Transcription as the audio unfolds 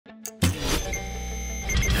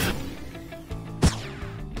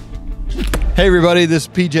Hey everybody, this is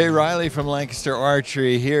PJ Riley from Lancaster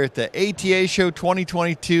Archery here at the ATA Show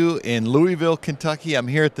 2022 in Louisville, Kentucky. I'm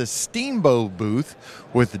here at the Steambow booth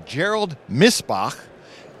with Gerald Misbach.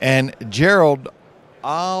 And Gerald,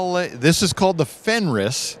 this is called the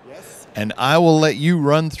Fenris. Yes. And I will let you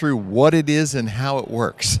run through what it is and how it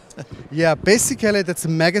works. Yeah, basically that's a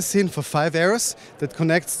magazine for 5 arrows that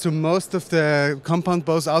connects to most of the compound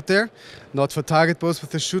bows out there. Not for target bows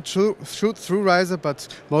with the shoot-through riser, but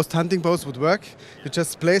most hunting bows would work. You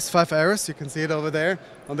just place 5 arrows. You can see it over there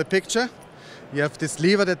on the picture. You have this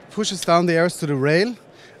lever that pushes down the arrows to the rail.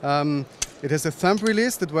 It has a thumb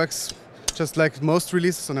release that works just like most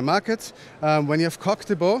releases on the market. When you have cocked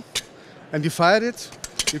the bow and you fired it,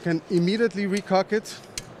 you can immediately recock it,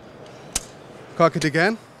 cock it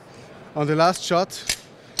again. On the last shot,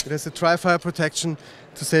 it has a tri-fire protection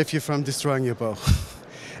to save you from destroying your bow.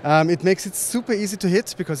 It makes it super easy to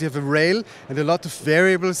hit because you have a rail and a lot of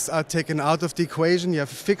variables are taken out of the equation. You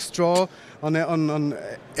have a fixed draw on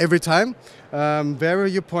every time. Wherever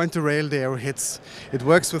you point the rail, the arrow hits. It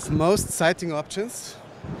works with most sighting options.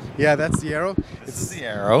 Yeah, that's the arrow. This is the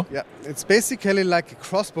arrow. Yeah, it's basically like a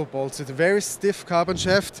crossbow bolt. It's a very stiff carbon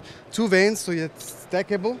shaft, 2 vanes, so it's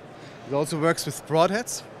stackable. It also works with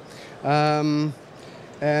broadheads.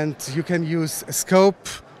 And you can use a scope,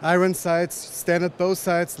 iron sights, standard bow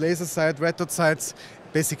sights, laser sight, red dot sights.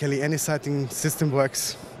 Basically any sighting system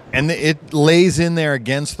works. And it lays in there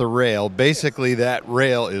against the rail. Basically that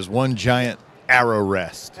rail is one giant arrow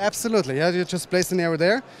rest. Absolutely, yeah, you just place an arrow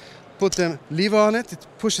there, put the lever on it, it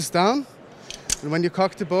pushes down, and when you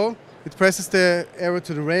cock the bow, it presses the arrow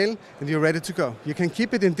to the rail and you're ready to go. You can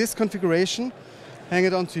keep it in this configuration, hang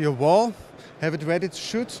it onto your wall, have it ready to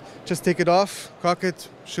shoot, just take it off, cock it,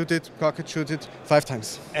 shoot it, cock it, shoot it 5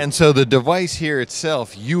 times. And so the device here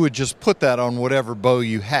itself, you would just put that on whatever bow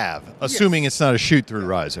you have, assuming It's not a shoot-through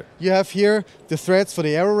riser. You have here the threads for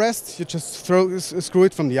the arrow rest. You just screw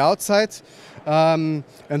it from the outside, and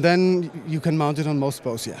then you can mount it on most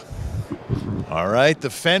bows, yeah. All right, the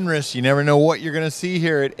Fenris, you never know what you're going to see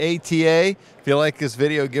here at ATA. If you like this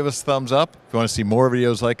video, give us a thumbs up. If you want to see more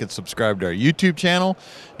videos like it, subscribe to our YouTube channel.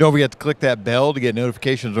 Don't forget to click that bell to get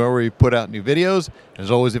notifications whenever we put out new videos. As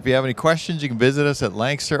always, if you have any questions, you can visit us at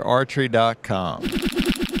lancasterarchery.com.